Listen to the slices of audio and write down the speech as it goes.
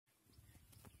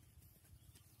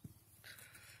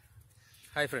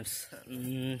Hi friends,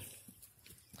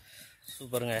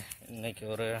 சூப்பருங்க. இன்றைக்கி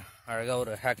ஒரு அழகாக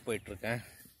ஒரு ஹேக் போயிட்டுருக்கேன்.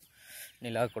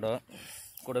 நிலா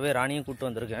கூடவே ராணியும் கூப்பிட்டு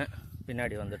வந்திருக்கேன்.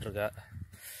 பின்னாடி வந்துட்டுருக்கா,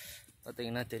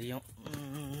 பார்த்திங்கன்னா தெரியும்.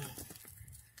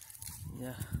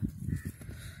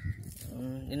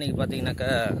 இன்றைக்கி பார்த்திங்கனாக்கா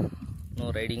நோ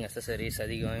ரைடிங் அக்சசரிஸ்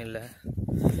அதிகம் இல்லை,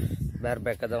 பேர்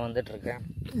பேக்காக தான் வந்துட்டுருக்கேன்.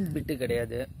 பிட்டு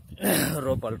கிடையாது,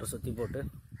 ரோப் ஆல்ட்ரு சுற்றி போட்டு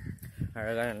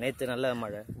அழகாக. நேற்று நல்ல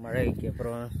மழைக்கு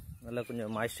அப்புறம் நல்லா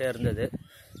கொஞ்சம் மாய்ஸ்டாக இருந்தது.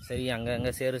 சரி,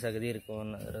 அங்கங்கே சேறு சகதி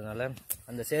இருக்கும்ன்றதுனால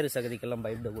அந்த சேறு சகதிக்கெல்லாம்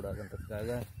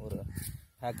பயப்படக்கூடாதுன்றதுக்காக ஒரு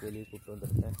ஹேக் வெளியே கூப்பிட்டு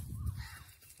வந்திருக்கேன்.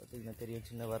 பார்த்திங்கன்னா தெரியும்,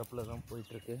 சின்ன வரப்பில் தான்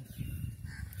போயிட்டுருக்கு.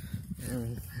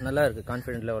 நல்லா இருக்குது,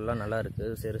 கான்ஃபிடென்ட் லெவல்லாம் நல்லா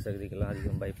இருக்குது. சேறு சகதிக்கெல்லாம்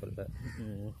அதிகம் பயப்படல.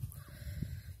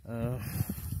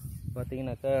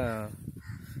 பார்த்திங்கனாக்கா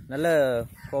நல்ல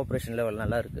கோஆப்ரேஷன் லெவல்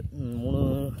நல்லா இருக்குது.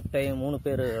 3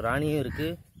 பேர், ராணியும்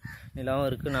இருக்குது, நிலாவும்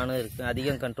இருக்குது, நானும் இருக்குது.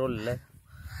 அதிகம் கண்ட்ரோல் இல்லை,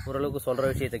 ஓரளவுக்கு சொல்கிற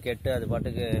விஷயத்தை கேட்டு அது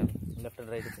பாட்டுக்கு லெஃப்ட்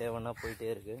அண்ட் ரைட்டு தேவைன்னா போயிட்டே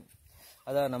இருக்குது.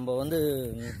 அதான் நம்ம வந்து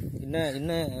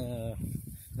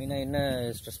மெயினாக என்ன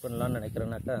ஸ்ட்ரெஸ் பண்ணலான்னு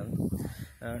நினைக்கிறேன்னாக்கா,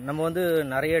 நம்ம வந்து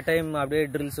நிறைய டைம் அப்படியே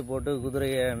ட்ரில்ஸு போட்டு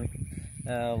குதிரையை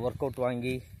ஒர்க் அவுட்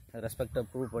வாங்கி ரெஸ்பெக்டை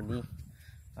ப்ரூவ் பண்ணி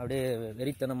அப்படியே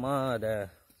வெறித்தனமாக அதை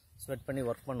ஸ்வெட் பண்ணி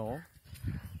ஒர்க் பண்ணுவோம்.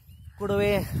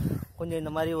 கூடவே கொஞ்சம்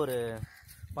இந்த மாதிரி ஒரு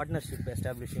பார்ட்னர்ஷிப்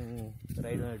எஸ்டாப்ளிஷிங்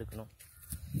ரைடும் எடுக்கணும்.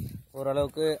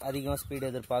 ஓரளவுக்கு அதிகம் ஸ்பீடு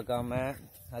எதிர்பார்க்காம,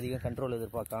 அதிகம் கண்ட்ரோல்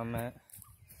எதிர்பார்க்காம,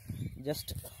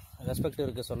 ஜஸ்ட் ரெஸ்பெக்ட்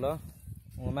இருக்க சொல்ல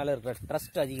உங்கள் மேலே இருக்கிற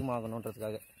ட்ரஸ்ட்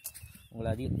அதிகமாகணுன்றதுக்காக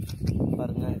உங்களை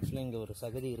பாருங்கள். ஆக்சுவலாக இங்கே ஒரு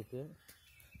சகதி இருக்குது,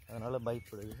 அதனால்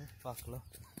பயப்படுது. பார்க்கலாம்.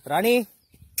 ராணி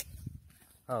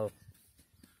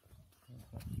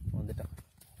வந்துட்டான்.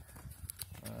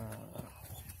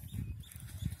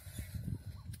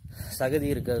 சகதி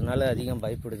இருக்கிறதுனால அதிகம்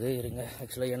பயப்படுது. இருங்க,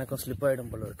 ஆக்சுவலாக எனக்கும் ஸ்லிப்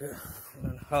ஆகிடும் போல இருக்குது.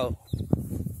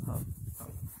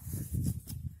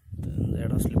 இந்த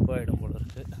இடம் ஸ்லிப் ஆகிடும் போல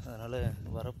இருக்குது, அதனால்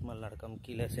வரப்பு மேலே நடக்காமல்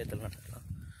கீழே சேத்துல நடக்கலாம்.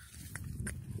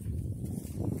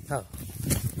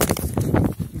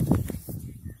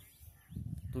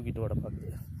 தூக்கிட்டு ஓட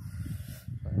பார்க்குது.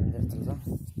 இந்த இடத்துல தான்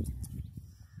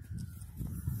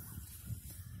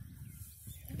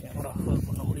கேமரா ஹோல்ட்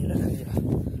பண்ண முடியல,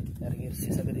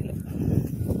 இறங்கிருச்சு சகதியில்.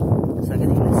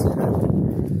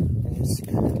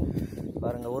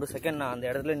 பாருங்கள், ஒரு செகண்ட் நான் அந்த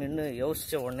இடத்துல நின்று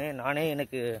யோசித்த உடனே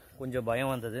எனக்கு கொஞ்சம்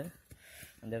பயம் வந்தது,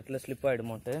 அந்த இடத்துல ஸ்லிப்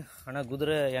ஆகிடுமோன்ட்டு. ஆனால்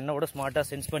குதிரை என்னோட ஸ்மார்ட்டாக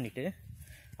சென்ஸ் பண்ணிவிட்டு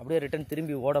அப்படியே ரிட்டன்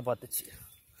திரும்பி ஓட பார்த்துச்சு.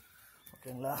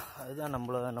 ஓகேங்களா, அதுதான்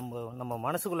நம்ம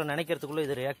மனசுக்குள்ளே நினைக்கிறதுக்குள்ளே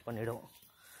இது ரியாக்ட் பண்ணிவிடும்.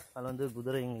 அதில் வந்து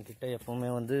குதிரைங்கிட்ட எப்போவுமே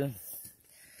வந்து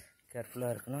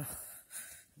கேர்ஃபுல்லாக இருக்கணும்.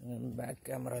 பேக்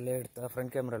கேமராலே எடுத்தால்,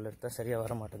 ஃப்ரண்ட் கேமராவில் எடுத்தால் சரியாக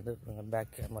வர மாட்டேங்குது. இப்போ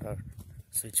பேக் கேமரா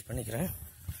ஸ்விட்ச் பண்ணிக்கிறேன்.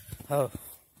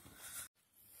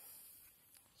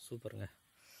 சூப்பருங்க.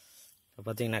 இப்போ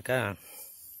பார்த்தீங்கன்னாக்கா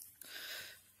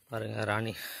பாருங்கள்,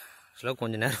 ராணி ஆக்சுவலாக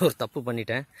கொஞ்சம் நேரம் ஒரு தப்பு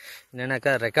பண்ணிட்டேன்.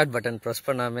 என்னென்னாக்கா ரெக்கார்ட் பட்டன் ப்ரெஸ்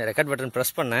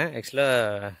பண்ணேன்.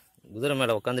 ஆக்சுவலாக குதிரை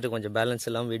மேலே உட்காந்துட்டு கொஞ்சம் பேலன்ஸ்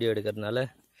எல்லாம் வீடியோ எடுக்கிறதுனால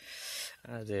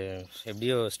அது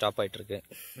எப்படியோ ஸ்டாப் ஆகிட்டுருக்கு.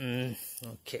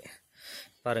 ஓகே,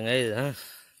 பாருங்கள். இதுதான்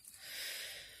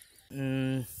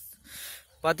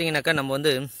பார்த்தீங்கன்னாக்கா நம்ம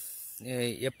வந்து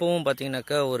எப்போவும்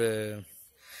பார்த்தீங்கன்னாக்கா ஒரு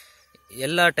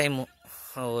எல்லா டைமும்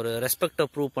ஒரு ரெஸ்பெக்டை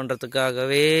ப்ரூவ்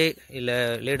பண்ணுறதுக்காகவே இல்லை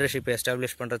லீடர்ஷிப்பை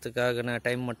எஸ்டாப்ளிஷ் பண்ணுறதுக்காக நான்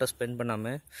டைம் மட்டும் ஸ்பெண்ட்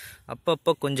பண்ணாமல்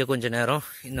அப்பப்போ கொஞ்சம் நேரம்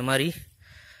இந்த மாதிரி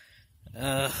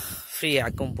ஃப்ரீ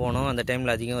ஆக்கும் போகணும். அந்த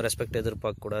டைமில் அதிகம் ரெஸ்பெக்ட்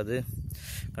எதிர்பார்க்கக்கூடாது,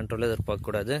 கண்ட்ரோல்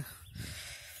எதிர்பார்க்கக்கூடாது.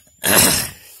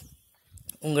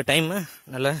 உங்கள் டைமை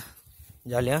நல்லா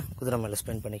ஜாலியாக குதிரை மேலே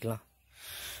ஸ்பெண்ட் பண்ணிக்கலாம்.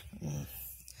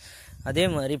 அதே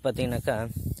மாதிரி பார்த்திங்கனாக்கா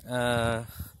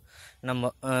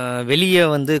நம்ம வெளியே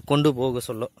வந்து கொண்டு போக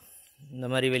சொல்ல, இந்த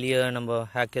மாதிரி வெளியே நம்ம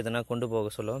ஹேக் எதுனா கொண்டு போக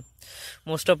சொல்ல,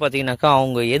 மோஸ்ட்டாக பார்த்திங்கனாக்கா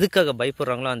அவங்க எதுக்காக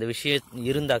பயப்படுறாங்களோ அந்த விஷயம்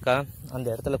இருந்தாக்கா அந்த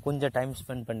இடத்துல கொஞ்சம் டைம்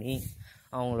ஸ்பெண்ட் பண்ணி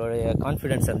அவங்களுடைய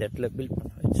கான்ஃபிடென்ஸ் அந்த இடத்துல பில்ட்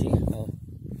பண்ண வச்சு,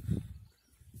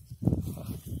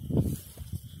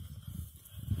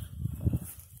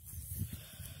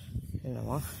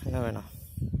 என்னவா என்ன வேணாம்,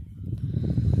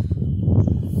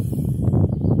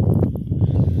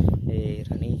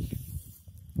 ராணி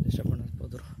டிஸ்டர்ப் பண்ண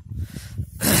போதும்.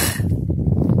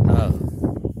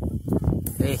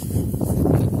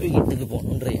 வீட்டுக்கு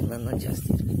போகணுன்ற எண்ணம் தான் ஜாஸ்தி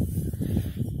இருக்கு.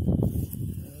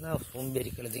 எல்லாம்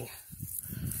சோம்பேறி கழுதிங்க.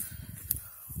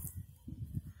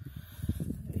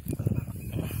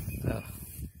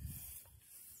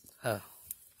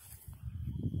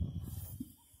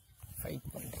 ஃபைட்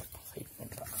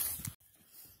பண்ணுறா.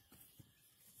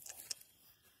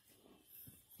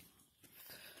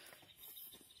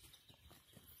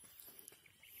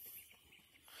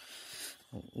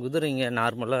 குதிரைங்க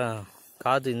நார்மலாக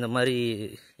காது இந்த மாதிரி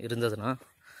இருந்ததுன்னா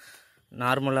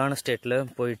நார்மலான ஸ்டேட்டில்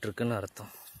போயிட்டுருக்குன்னு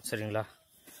அர்த்தம். சரிங்களா?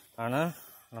 ஆனால்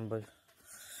நம்ம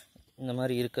இந்த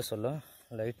மாதிரி இருக்க சொல்ல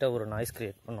லைட்டாக ஒரு நாய்ஸ்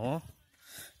க்ரியேட் பண்ணுவோம்.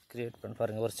 க்ரியேட் பண்ணி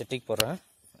பாருங்கள். ஒரு செட்டிங் போடுறேன்.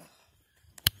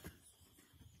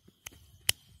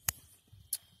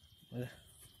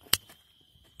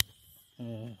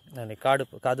 காது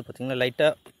பார்த்திங்கன்னா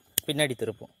லைட்டாக பின்னாடி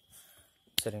திருப்போம்.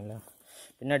 சரிங்களா?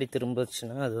 பின்னாடி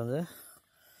திரும்பிச்சுன்னா அது வந்து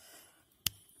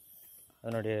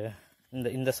அதனுடைய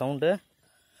இந்த சவுண்டை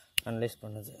அனலைஸ்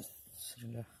பண்ணுது.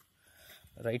 சரிங்களா?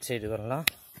 ரைட் சைடு வரலாம்.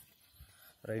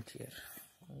 Right year,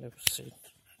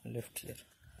 left year,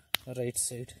 right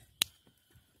side,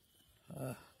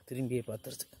 திரும்பியே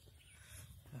பார்த்துருது.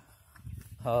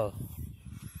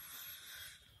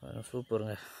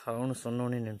 சூப்பருங்க. அவனு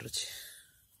சொன்னோன்னே நின்றுச்சு.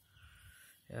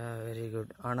 Very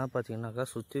good. ஆனால் பார்த்தீங்கன்னாக்கா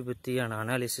சுற்றி பற்றியான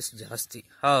அனாலிசிஸ் ஜாஸ்தி.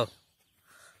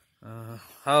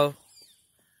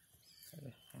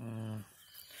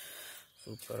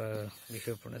 சூப்பராக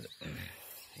பிஹேவ் பண்ணுது.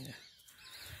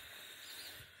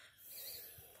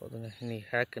 போதுங்க. இன்னைக்கு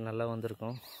ஹேக்கு நல்லா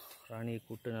வந்திருக்கும். ராணியை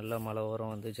கூப்பிட்டு நல்லா மலை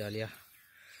ஓரம் வந்து ஜாலியாக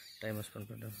டைம் ஸ்பெண்ட்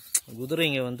பண்ணுறேன்.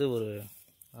 குதிரைங்க வந்து ஒரு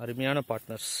அருமையான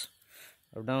பார்ட்னர்ஸ்.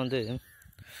 அப்படின்னா வந்து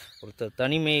ஒருத்தர்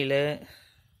தனிமையில்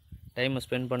டைமை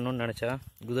ஸ்பெண்ட் பண்ணணுன்னு நினச்சா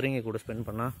குதிரைங்க கூட ஸ்பெண்ட்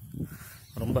பண்ணால்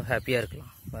ரொம்ப ஹாப்பியாக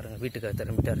இருக்கலாம். பாருங்கள், வீட்டுக்காக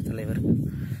திரும்பிட்டார் தலைவர்.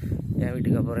 என்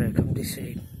வீட்டுக்கு அப்புறம் கம்பி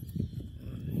சைடு.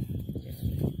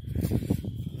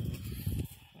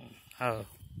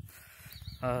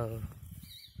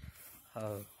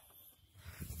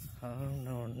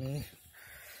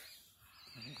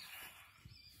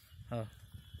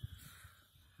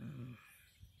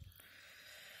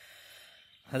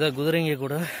 அதான் குதிரைங்க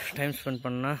கூட டைம் ஸ்பெண்ட்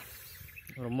பண்ணால்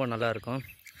ரொம்ப நல்லாயிருக்கும்.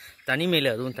 தனிமையில்,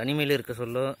 அதுவும் தனிமையில் இருக்க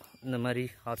சொல்ல இந்த மாதிரி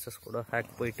ஹார்சஸ் கூட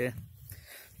ஹேக் போயிட்டு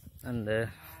அந்த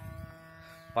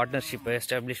பார்ட்னர்ஷிப்பை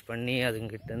எஸ்டாப்ளிஷ் பண்ணி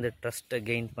அதுங்கிட்டேருந்து ட்ரஸ்ட்டை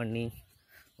கெயின் பண்ணி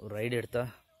ஒரு ரைடு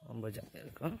எடுத்தால் ரொம்ப ஜாலியாக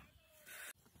இருக்கும்.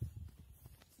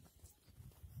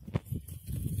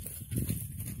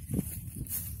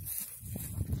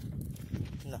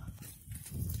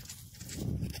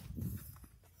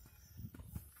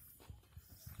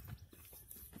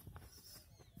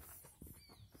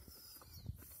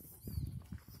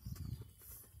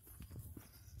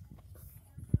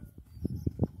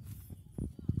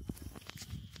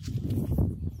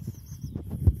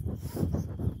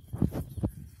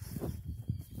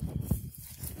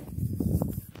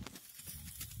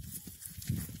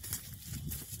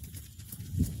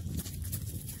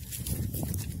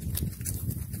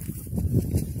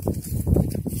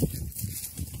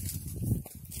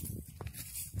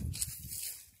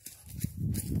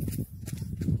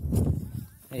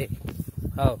 Hey,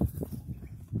 how?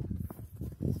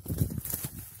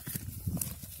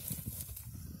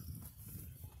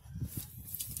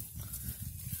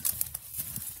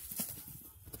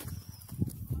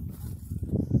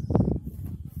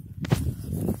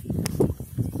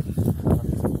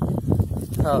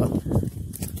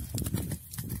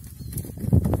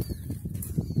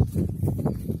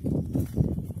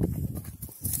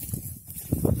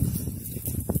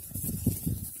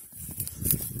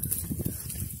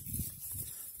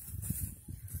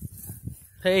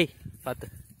 Hey, பார்த்து.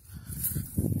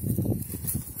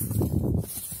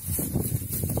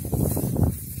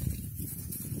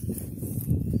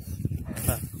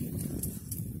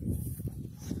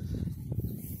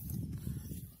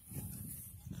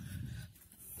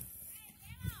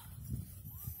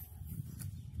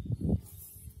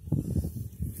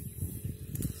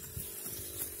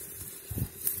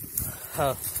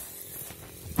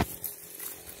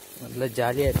 நல்ல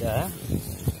ஜாலியாக இருக்கா?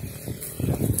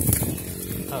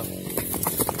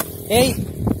 ஏய்,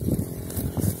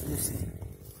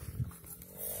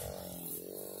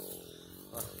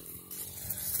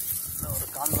 ஒரு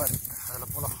கால்வாய்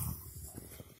அதில் போகலாம்.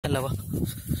 இல்லவா,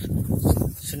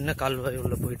 சின்ன கால்வாய்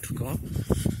உள்ள போயிட்டுருக்கோம்.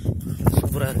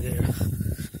 சூப்பராக இருக்கு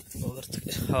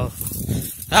போகிறதுக்கு.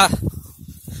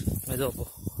 மெதுவாக போ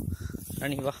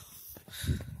ராணி, வா.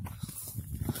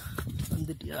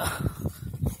 வந்துட்டியா?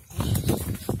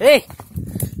 ஏய்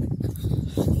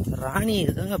ராணி,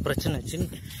 இதுதாங்க பிரச்சனை.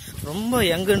 ரொம்ப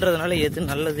யங்குன்றதுனால எது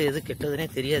நல்லது எது கெட்டதுன்னே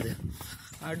தெரியாது.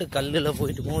 ஆடு கல்லில்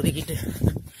போயிட்டு மோதிக்கிட்டு.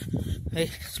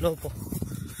 ஏய் ஸ்லோ போ.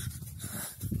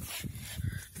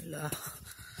 இல்லை,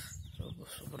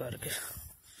 சூப்பராக இருக்கு.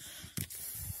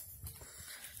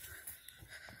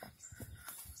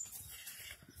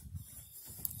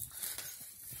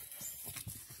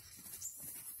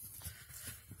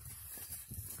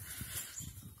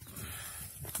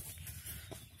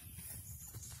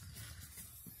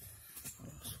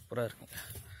 சூப்பராக இருக்குங்க.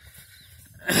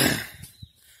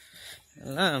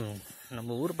 எல்லாம்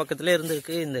நம்ம ஊர் பக்கத்துலேயே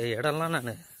இருந்திருக்கு. இந்த இடம்லாம்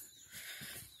நான்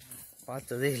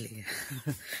பார்த்ததே இல்லைங்க.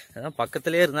 அதான்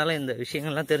பக்கத்துலேயே இருந்தாலும் இந்த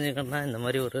விஷயங்கள்லாம் தெரிஞ்சுக்கணும்னா இந்த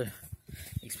மாதிரி ஒரு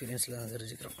எக்ஸ்பீரியன்ஸில் தான்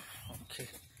தெரிஞ்சுக்கிறோம். ஓகே,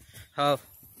 ஹாவ்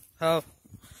ஹாவ்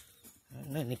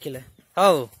என்ன நிற்கல,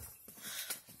 ஹாவ்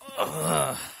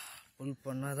புல்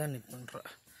பண்ணால் தான் நிக் பண்ணுறேன்.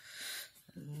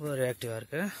 ரொம்ப ரியாக்டிவாக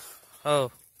இருக்கு. Have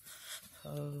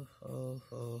have have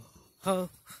have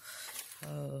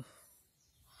have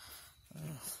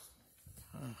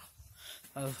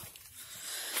have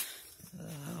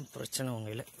பிரச்சனை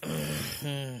உங்களை.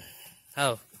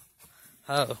 ஹாவ்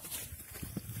ஹாவ்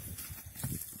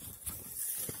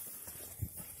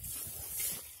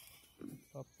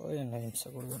பாப்பா என்ன ஹிம்சை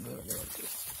கொடுக்க வேண்டிய.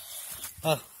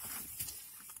 ஆ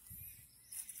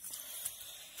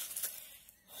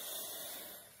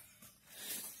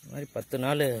இந்த மாதிரி 10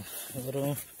 நாள்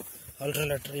வெறும்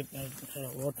ஆல்டர்னேட்டரி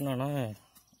ஓட்டினோன்னா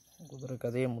குதிரை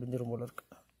கதையை முடிஞ்சிடும் போல இருக்கு.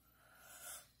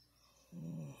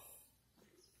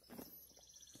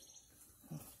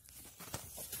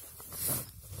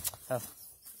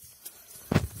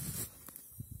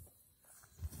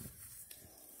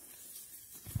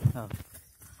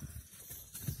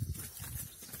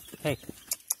 Hey.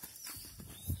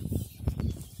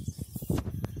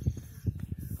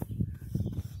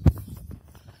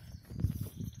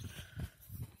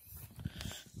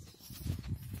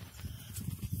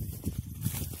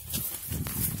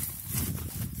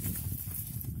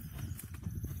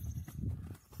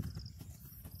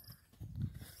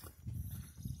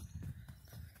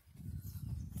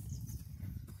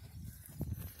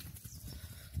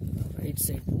 ரைட்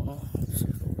சைட் போனோம்.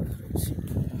 Right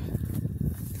side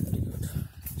very good.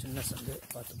 சின்ன சந்து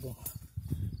பார்த்து போ.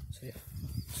 சரியா,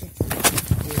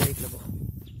 சரி ரைட்டில் போ.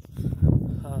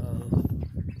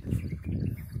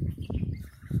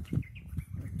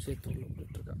 சேத்தூரில்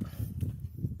போயிட்டுருக்கா.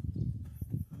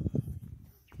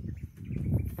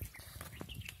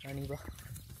 நீ வா.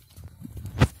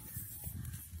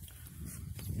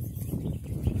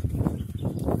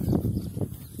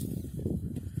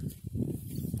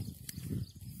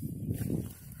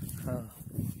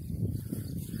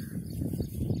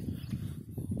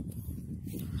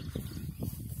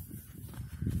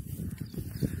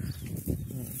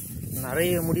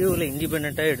 நிறைய முடிவுகளை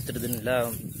இண்டிபெண்ட்டாக எடுத்துடுதுங்களா,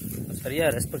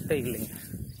 சரியாக ரெஸ்பெக்டே இல்லைங்க.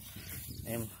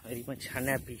 I am very much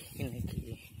unhappy. இன்னைக்கு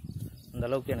அந்த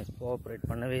அளவுக்கு எனக்கு கோஆப்ரேட்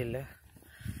பண்ணவே இல்லை.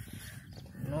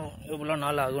 இன்னும் எவ்வளோ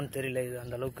நாள் ஆகும்னு தெரியல. இது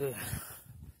அந்த அளவுக்கு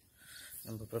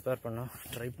நம்ம ப்ரிப்பேர் பண்ணோம்,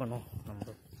 ட்ரை பண்ணோம்,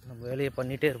 நம்ம வேலையை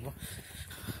பண்ணிகிட்டே இருப்போம்.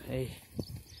 ஏய்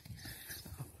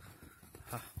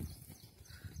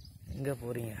எங்கே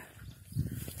போகிறீங்க?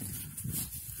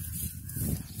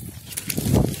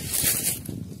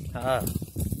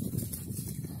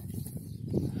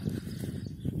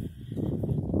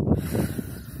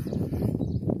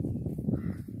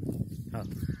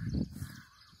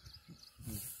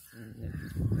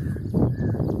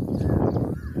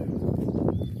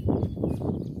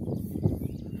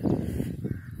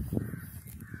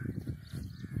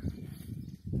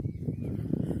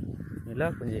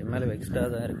 எல்லாம் கொஞ்சம் எம்எல்ஏ வெக்ஸ்டாக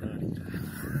தான் இருக்குன்னு நினைக்கிறேன்.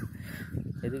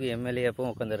 எதுக்கு எம்எல்ஏ எப்போ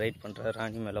உட்காந்து ரைட் பண்ணுற,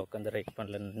 ராணி மேலே உட்காந்து ரைட்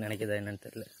பண்ணலன்னு நினைக்கிதா என்னன்னு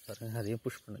தெரியல. பாருங்க, அதையும்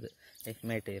புஷ் பண்ணுது.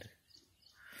 மேட்டேர்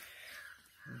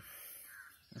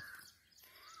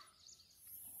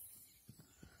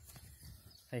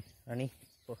ராணி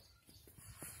போ.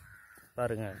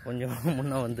 பாருங்க, கொஞ்சம்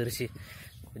முன்னே வந்துருச்சு.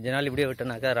 கொஞ்ச நாள் இப்படியே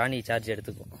விட்டோனாக்கா ராணி சார்ஜ்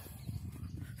எடுத்துக்கும்.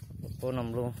 அப்போது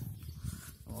நம்மளும்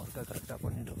ஒர்க்காக கரெக்டாக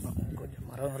பண்ணிட்டு இருக்கோம். கொஞ்சம்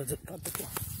மரம் வருது,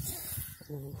 பார்த்துக்கலாம்.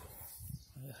 ஓ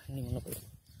நீ முன்னே போய்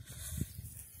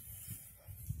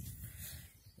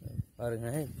பாருங்க.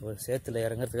 இப்போ சேத்துல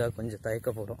இறங்கிறதுக்காக கொஞ்சம்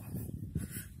தயக்கப்படும்.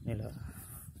 இல்லை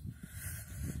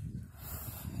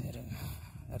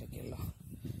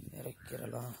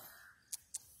இறக்கிடலாம்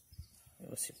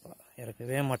யோசிப்பா,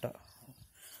 இறக்கவே மாட்டா.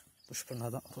 புஷ்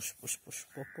பண்ணாதான். புஷ் புஷ் புஷ்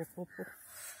போ போ போ போ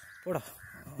போடா.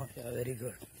 Okay, very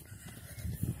good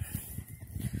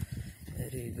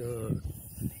very good.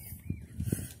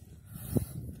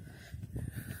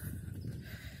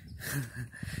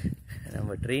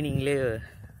 நம்ம ட்ரைனிங்லேயே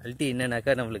அல்ட்டி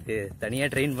என்னன்னாக்கா, நம்மளுக்கு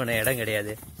தனியாக ட்ரெயின் பண்ண இடம்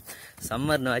கிடையாது.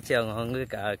 சம்மர்னு வச்சு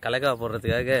அவங்க கலக்கா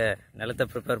போடுறதுக்காக நிலத்தை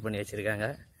ப்ரிப்பேர் பண்ணி வச்சுருக்காங்க.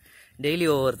 டெய்லி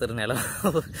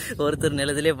ஒவ்வொருத்தர்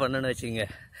நிலத்திலே பண்ணணும்னு வச்சுக்கோங்க,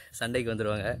 சண்டைக்கு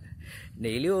வந்துடுவாங்க.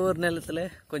 டெய்லி ஒவ்வொரு நிலத்தில்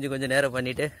கொஞ்சம் கொஞ்சம் நேரம்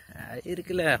பண்ணிவிட்டு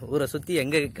இருக்குல்ல, ஊரை சுற்றி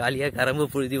எங்கே காலியாக கரம்பு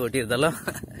புழுதி ஓட்டியிருந்தாலும்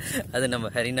அது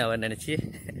நம்ம ஹரினாவை நினச்சி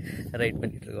ரைட்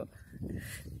பண்ணிகிட்ருக்கோம்.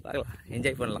 பார்க்கலாம்,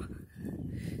 என்ஜாய் பண்ணலாம்.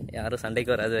 யாரும்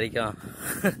சண்டைக்கு வராது வரைக்கும்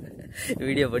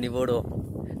வீடியோ பண்ணி போடுவோம்.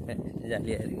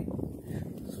 ஜாலியாக இருக்கு.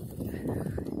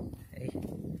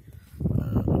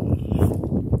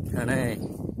 ஆனால்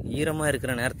ஈரமாக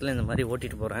இருக்கிற நேரத்தில் இந்த மாதிரி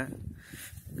ஓட்டிகிட்டு போகிறேன்.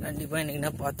 கண்டிப்பாக இன்றைக்கி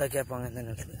நான் பார்த்தா கேட்பாங்க இந்த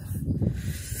நேரத்தில்.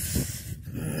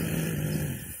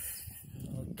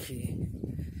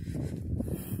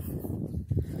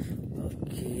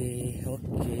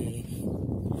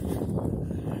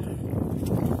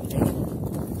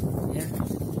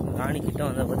 ராணிக்கிட்ட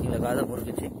வந்தால் பார்த்தீங்களா காதை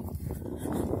பொறுக்குச்சு.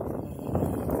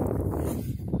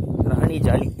 ராணி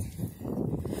ஜாலி,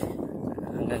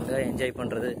 அங்கங்கே என்ஜாய்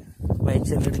பண்ணுறது,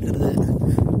 மேய்ச்சல் எடுக்கிறது.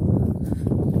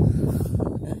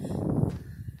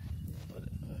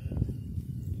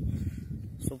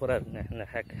 சூப்பராக இருக்குங்க இந்த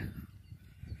ஹேக்கு.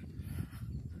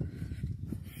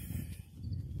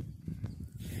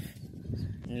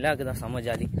 நிலாவுக்கு தான் செம்ம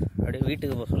ஜாலி. அப்படியே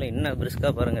வீட்டுக்கு போக சொல்ல என்ன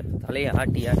பிரிஸ்காக பாருங்கள், தலையை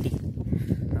ஆட்டி ஆட்டி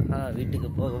வீட்டுக்கு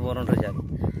போக போகிறோன்ற ஜாலி.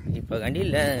 இப்போ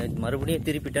கண்டியில் மறுபடியும்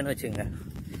திருப்பிட்டேன்னு வச்சுங்க,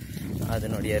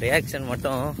 அதனுடைய ரியாக்ஷன்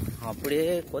மட்டும் அப்படியே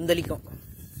கொந்தளிக்கும்.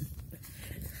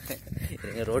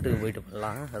 ரோட்டுக்கு போயிட்டு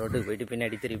பண்ணலாம், ரோட்டுக்கு போயிட்டு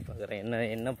பின்னாடி திருப்பி பார்க்குறேன் என்ன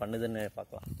என்ன பண்ணுதுன்னு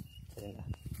பார்க்கலாம். சரிங்களா?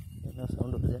 என்ன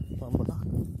சவுண்டு வருது பாம்பலாம்.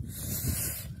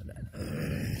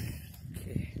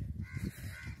 ஓகே,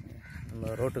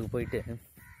 நம்ம ரோட்டுக்கு போயிட்டு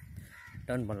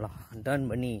டேர்ன் பண்ணலாம். டேர்ன்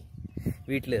பண்ணி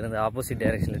வீட்டில் இருந்து ஆப்போசிட்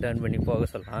டைரெக்ஷனில் டேர்ன் பண்ணி போக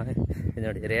சொல்லலாம்.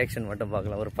 இதனுடைய ரியாக்ஷன் மட்டும்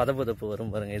பார்க்கலாம். ஒரு பதப்பதப்பு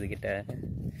வரும் பாருங்கள் இதுக்கிட்ட.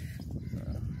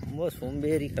 ரொம்ப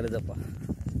சோம்பேறி கழுதப்பா.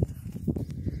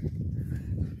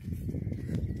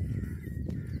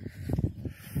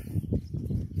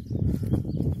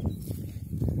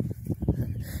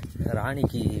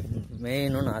 ராணிக்கு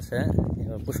மேயணும்னு ஆசை,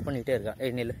 புஷ் பண்ணிகிட்டே இருக்கா.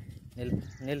 ஏய் நெல் நெல்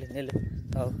நெல் நெல்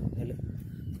நெல்.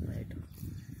 ரைட்,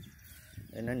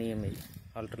 என்ன நீ மெய்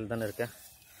ஆல்டரில் தானே இருக்க?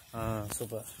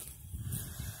 சூப்பர்.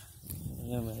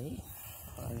 மெய்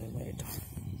மெய்ட்டும்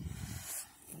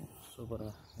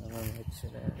சூப்பராக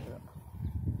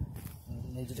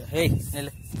நெஞ்சிட்டா. ஹேய்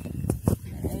நெல்,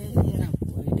 நான்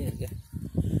போயிட்டே இருக்கேன்.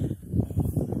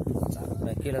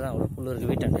 கீழே தான் அவ்வளோ புல் இருக்குது,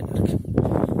 வீட்டாண்ட இருக்கு.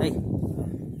 ஹேய்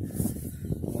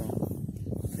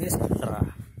ஃபேஸ் பண்ணுறா,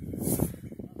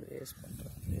 ஃபேஸ்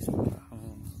பண்ணுறா, ஃபேஸ் பண்ணுறா.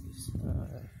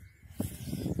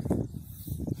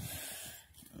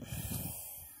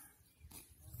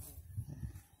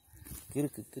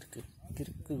 கிறுக்கு கிறுக்கு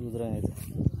கிறுக்கு குதிரைங்க இது.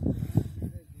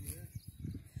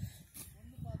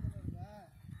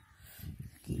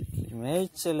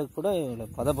 மேய்ச்சலுக்கு கூட இவ்வளோ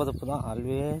பதப்பதப்பு தான்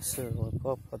ஆல்வேஸ்.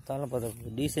 எப்போ பார்த்தாலும்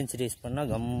பதப்பு. டீசென்சிடைஸ்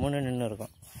பண்ணால் கம்முன்னு நின்று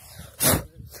இருக்கும்.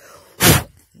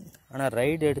 ஆனால்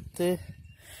ரைடு எடுத்து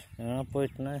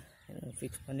போயிட்டுனா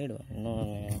ஃபிக்ஸ் பண்ணிவிடுவேன்.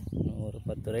 இன்னும் ஒரு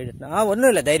 10 ரைடு எடுத்து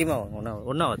ஒன்றும் இல்லை, தைரியமாக வாங்க,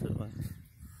 ஒன்றா பார்த்துருவேன்.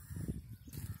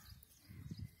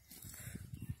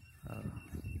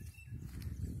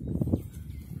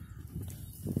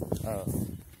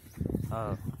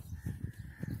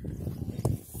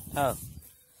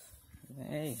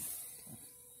 ஏய்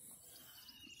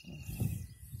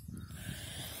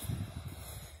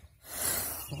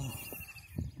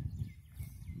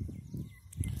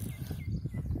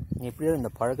எப்படியோ இந்த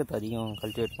பழக்கத்தை அதிகம்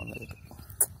கல்டிவேட் பண்ணுறது.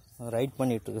 ரைட்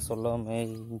பண்ணிகிட்டு இருக்க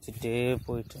சொல்லாமல் இஞ்சிட்டே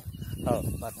போயிட்டு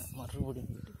பார்த்தேன்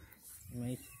மறுபடியும்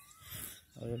மெய்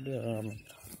எப்படி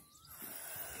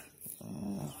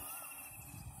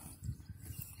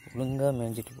ஒழுங்காக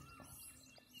மேய்ஞ்சிட்டு போ.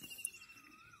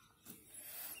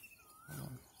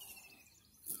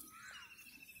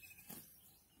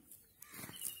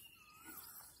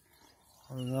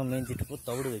 ஒழுங்காக மேய்ஞ்சிட்டு போ,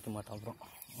 தவிடு வைக்க மாட்டான். அப்புறம்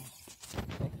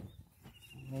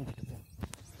மேய்ஞ்சிட்டு போ.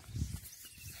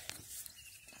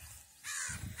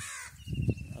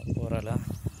 போகிறாளா?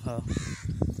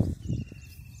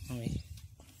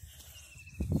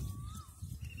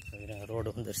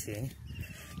 ரோடு வந்துருச்சு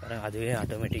பாருங்கள். அதுவே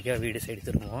ஆட்டோமேட்டிக்காக வீடு சைடு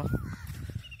திரும்புவோம்.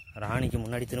 ராணிக்கு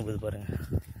முன்னாடி திரும்புது பாருங்கள்.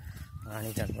 ராணி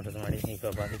டர்ன் பண்ணுறது முன்னாடி.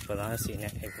 இப்போ தான் சீனு.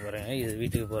 இப்போ பாருங்கள், இது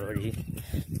வீட்டுக்கு போகிற வழி.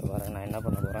 இப்போ பாருங்கள், நான் என்ன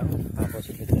பண்ண போகிறேன்,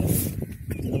 ஆப்போசிட்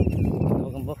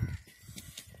பக்கம் போ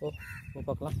போ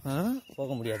பார்க்கலாம். போக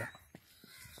முடியாதான்?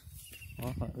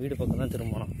 வீடு பக்கம் தான்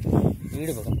திரும்பணும்.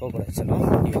 வீடு பக்கம் போகக்கூடாது.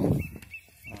 சொல்லலாம் முடியும்.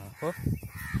 போ,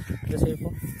 இந்த சைடு போ.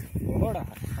 போடா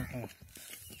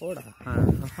போடா.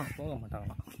 போக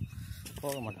மாட்டாங்களாம்,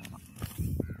 போக மாட்டாங்களாம்.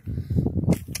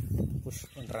 புஷ்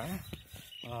பண்ணுறேன்.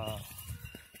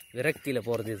 விரக்தியில்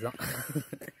போகிறது இதுதான்.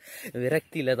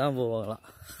 விரக்தியில் தான் போவாங்களாம்.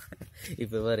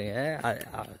 இப்போ பாருங்க,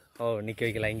 நிற்க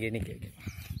வைக்கலாம், இங்கே நிற்க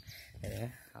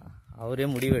வைக்கலாம். அவரே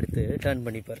முடிவு எடுத்து டர்ன்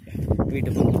பண்ணி பாருங்க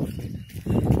வீட்டு பக்கம்.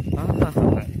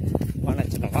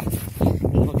 வணச்சனவா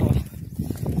இந்த பக்கம்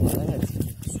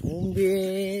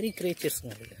சோம்பேறி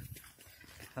கிரேச்சர்ஸுங்க அது.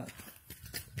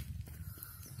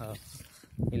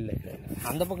 இல்லை இல்லை இல்லை,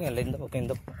 அந்த பக்கம் இல்லை, இந்த பக்கம்.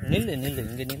 இந்த பக்கம் நில்லு நில்லு,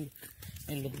 இங்கே நில்லு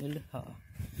நில்லு நில்லு.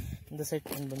 இந்த சைட்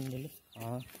டர்ன் பண்ணி நில்லு.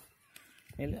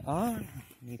 நில்லு.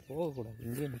 நீ போகக்கூடாது,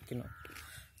 இங்கேயே நிற்கணும்.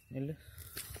 நில்லு.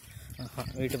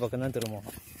 வீட்டு பக்கம் தான்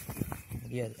திரும்பணும்.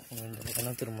 முடியாது, இந்த பக்கம்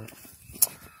தான் திரும்பணும்.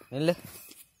 நில்லு.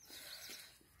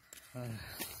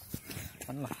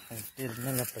 பண்ணலாம்.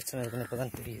 இருந்தால் என்ன பிரச்சனை இருக்குன்னு இப்போ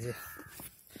தான் தெரியுது.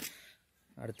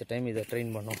 அடுத்த டைம் இதை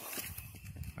ட்ரெயின் பண்ணோம்.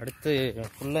 அடுத்து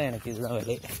ஃபுல்லாக எனக்கு இதுதான்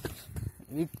வேலை.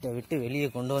 வீட்டை விட்டு வெளியே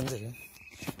கொண்டு வந்து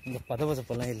இந்த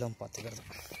பதவசப்பெல்லாம் எல்லாம் பார்த்துக்கிறது.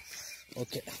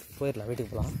 ஓகே, போயிடலாம்,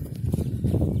 வீட்டுக்கு போகலாம்.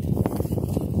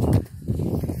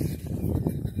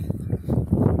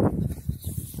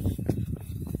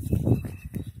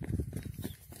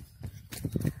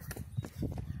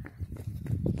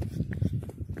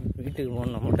 வீட்டுக்கு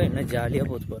போகணுன்னா மட்டும் என்ன ஜாலியாக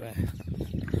போட்டு போகிறேன்.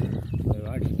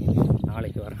 வாடி,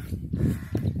 நாளைக்கு வரேன்.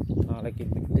 நாளைக்கு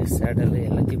விட்டு சேடல்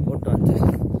எல்லாத்தையும் போட்டு வந்து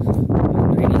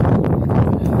ட்ரைனிங்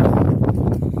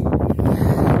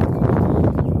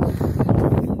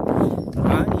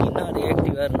ராணி இன்னும்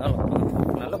ரியாக்டிவாக இருந்தாலும்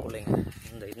நல்ல பிள்ளைங்க.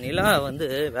 இந்த நிலா வந்து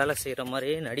வேலை செய்கிற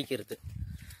மாதிரியே நடிக்கிறது,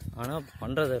 ஆனால்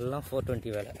பண்ணுறதெல்லாம்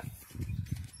 420 வேலை.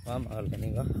 வா மகள்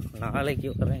கனிவா, நாளைக்கு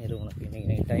வரேன். இரு, உனக்கு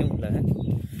இன்னைக்கு டைம் இல்லை,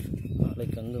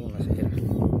 நாளைக்கு வந்து உன்னை செய்கிறேன்.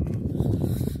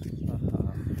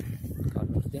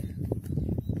 கால் வருது.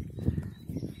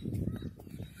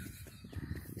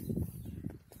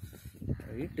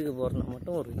 வீட்டுக்கு போகிறனா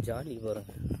மட்டும் ஒரு ஜாலி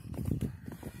பாருங்க.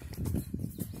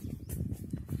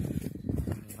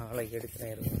 நாளைக்கு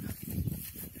எடுக்கிறேன், இருங்க.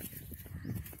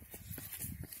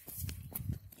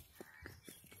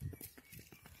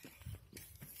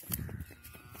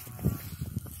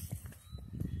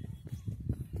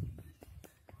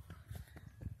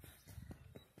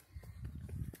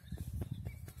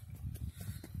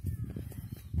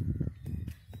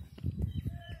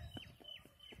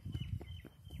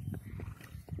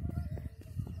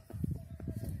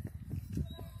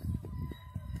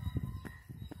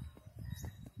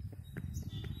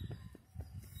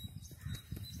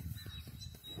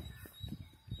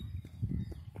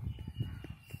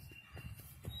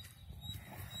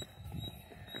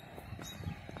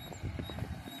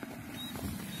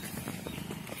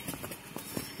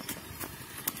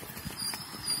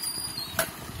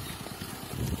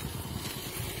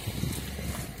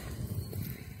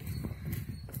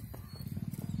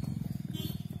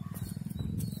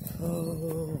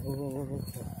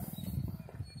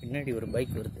 பின்னாடி ஒரு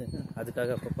பைக் வருது,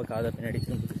 அதுக்காக அப்பப்போ காதை பின்னாடி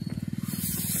திரும்புது.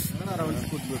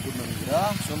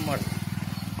 சும்மா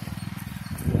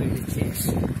போயிடுச்சு.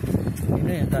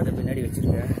 இன்னும் என் காதை பின்னாடி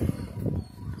வச்சிருக்கேன்.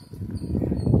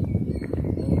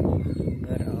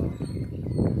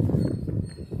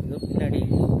 ஏதோ பின்னாடி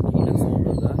சவுண்ட்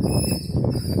வருதா?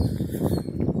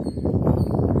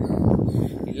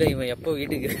 இல்லை, இவன் எப்போ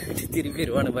வீட்டுக்கு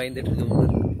திரும்பிடுவான்னு பயந்துட்டு இருக்க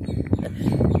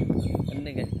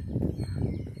பண்ணுங்க.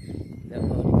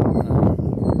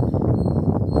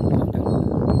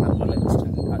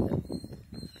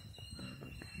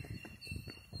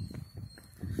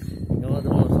 இன்னொரு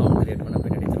சவுண்ட் கிரியேட் பண்ண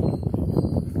பின்னாடி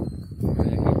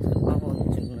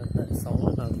சின்ன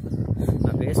சவுண்ட்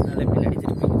நான் பேசினாலே பின்னாடி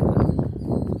திருப்பி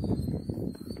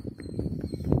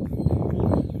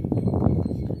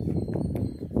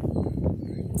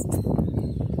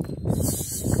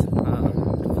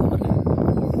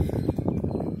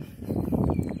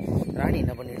ராணி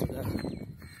என்ன பண்ணிட்டு இருக்கா?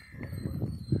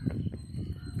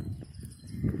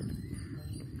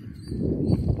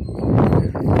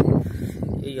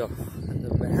 ஐயோ, அந்த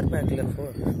பேர் பேக்கில்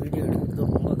வீடியோ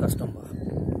எடுக்கிறது ரொம்ப கஷ்டம்பா.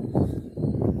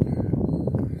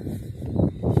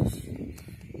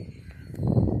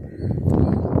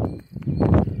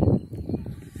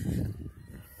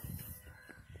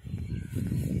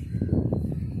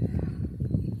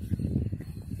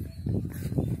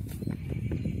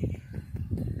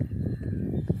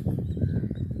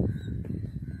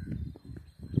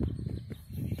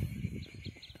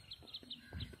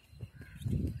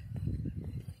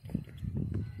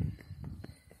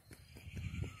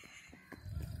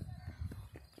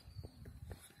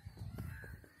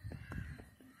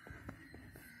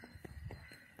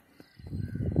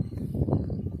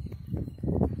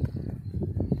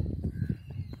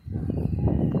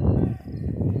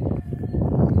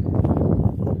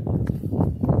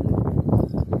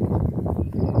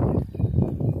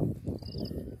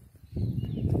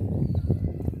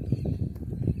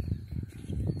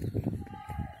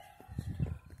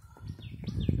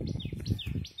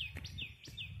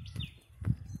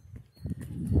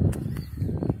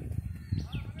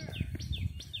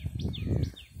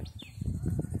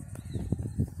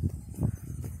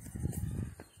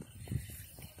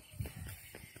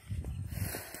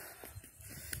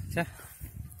 சே,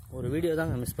 ஒரு வீடியோ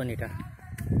தாங்க மிஸ் பண்ணிட்டேன்.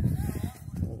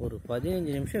 ஒரு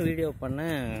 15 நிமிஷம் வீடியோ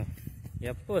பண்ணேன்.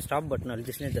 எப்போ ஸ்டாப் பட்டன்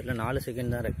அழிச்சிச்சுனே தெரியல. 4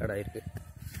 செகண்ட் தான் ரெக்கார்ட் ஆகிருக்கு.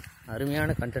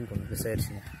 அருமையான கண்டென்ட் ஒன்று மிஸ்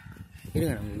ஆயிடுச்சுங்க.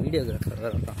 இருங்க, நம்ம வீடியோகிராஃபர்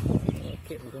வேறு தான்.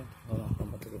 ஓகே, அப்புறம்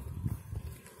பார்த்துக்கலாம்.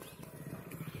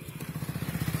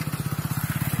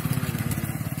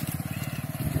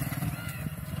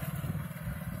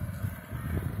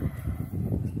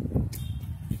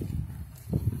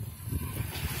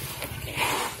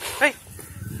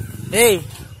 ஏய்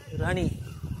ராணி,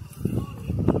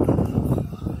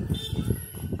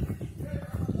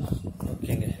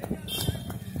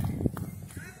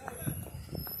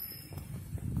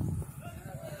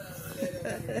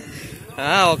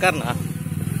 உக்காருண்ணா.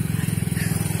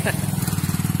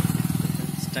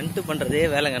 ஸ்டண்ட்டு பண்ணுறதே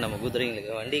வேலைங்க நம்ம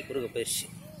குதிரைங்களுக்கு. வண்டி குறுக்க போயிடுச்சு.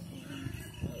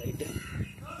 ரைட்டு,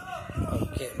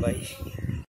 ஓகே, பாய்.